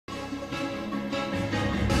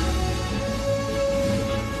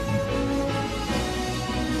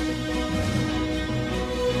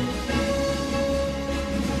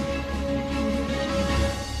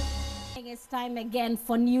It's time again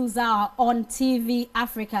for News Hour on TV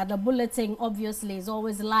Africa. The bulletin obviously is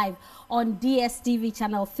always live on DSTV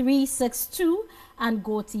channel 362 and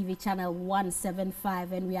Go TV channel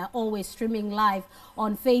 175, and we are always streaming live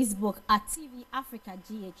on Facebook at TV Africa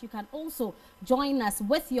GH. You can also join us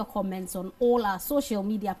with your comments on all our social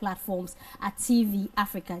media platforms at TV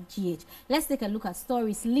Africa GH. Let's take a look at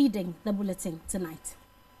stories leading the bulletin tonight.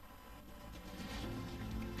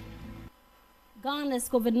 Ghana's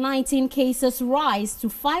COVID-19 cases rise to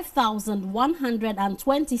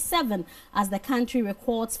 5,127 as the country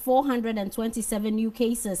records 427 new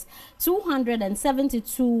cases.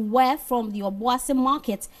 272 were from the Obuasi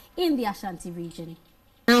market in the Ashanti region.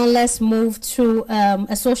 Now let's move to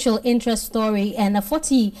a social interest story. And a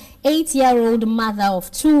 48-year-old mother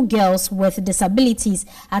of two girls with disabilities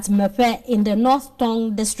at Mepe in the North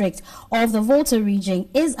Tongu district of the Volta region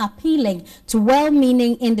is appealing to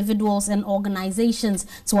well-meaning individuals and organizations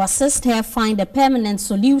to assist her find a permanent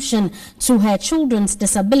solution to her children's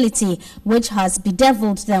disability, which has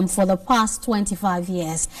bedeviled them for the past 25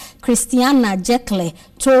 years. Christiana Jekle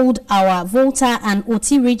told our Volta and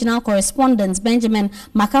Oti regional correspondents Benjamin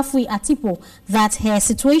Makafui Atipo that her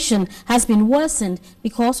situation has been worsened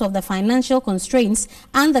because of the financial constraints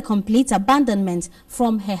and the complete abandonment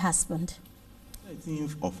from her husband.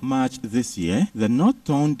 13th of March this year, the North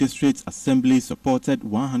Tongu District Assembly supported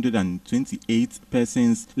 128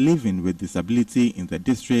 persons living with disability in the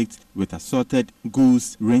district with assorted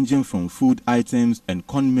goods ranging from food items and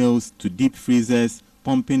corn mills to deep freezers,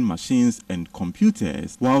 pumping machines and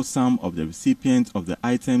computers. While some of the recipients of the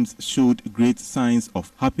items showed great signs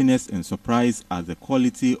of happiness and surprise at the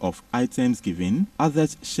quality of items given,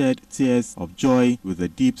 others shed tears of joy with a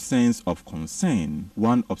deep sense of concern.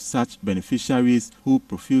 One of such beneficiaries who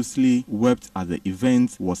profusely wept at the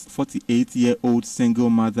event was 48-year-old single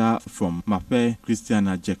mother from Mepe,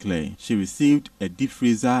 Christiana Jekle. She received a deep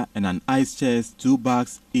freezer and an ice chest, 2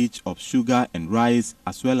 bags each of sugar and rice,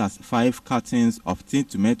 as well as 5 cartons of tin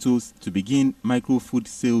tomatoes to begin micro-food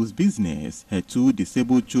sales business. Her 2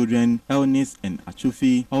 disabled children, Elnis and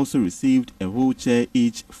Achufi, also received a wheelchair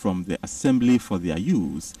each from the assembly for their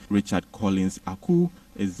use. Richard Collins Aku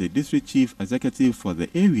is the district chief executive for the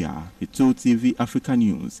area. He told TV Africa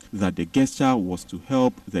News that the gesture was to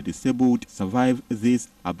help the disabled survive these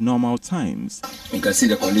abnormal times. You can see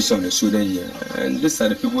the condition of the children here, and these are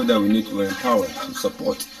the people that we need to empower, to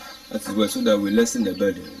support, as well, so that we lessen the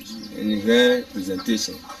burden. In her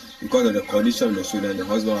presentation, because of the condition of the children, the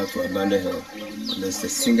husband had to abandon her. And there's a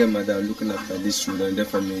single mother looking after these children,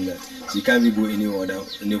 therefore meaning that she can't go anywhere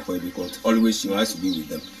because always she has to be with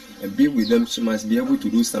them. And be with them, she must be able to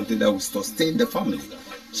do something that will sustain the family.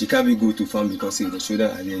 She can't go to farm because the children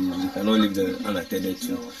are there, you cannot leave them unattended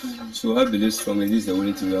to. So I believe strongly this is the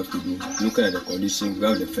only thing we have to do. Looking at the condition, we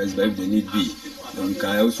have the first, but if they need be, then we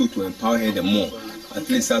can also to empower her the more. At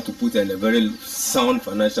least have to put her in a very sound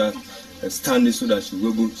financial standing so that she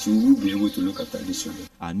will be able to look after this children.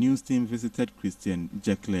 Our news team visited Christian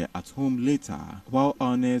Jekle at home later. While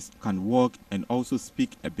Ernest can walk and also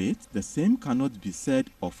speak a bit, the same cannot be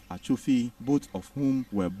said of Achufi, both of whom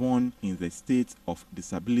were born in the state of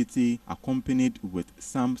disability, accompanied with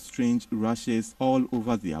some strange rashes all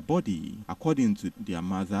over their body. According to their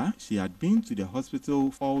mother, she had been to the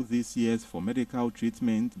hospital all these years for medical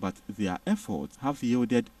treatment, but their efforts have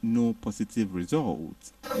yielded no positive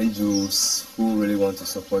results. NGOs who really want to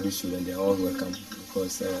support these children, they are all welcome,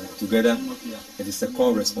 because together it is a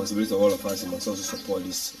core responsibility of all of us. We must also support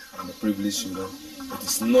this and the privileged children. It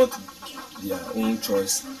is not their own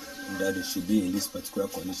choice that they should be in this particular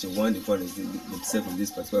condition. One, they find themselves in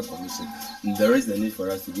this particular condition. And there is the need for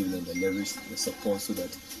us to give them the leverage, the support, so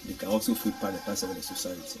that they can also feel part and parcel of the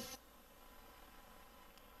society.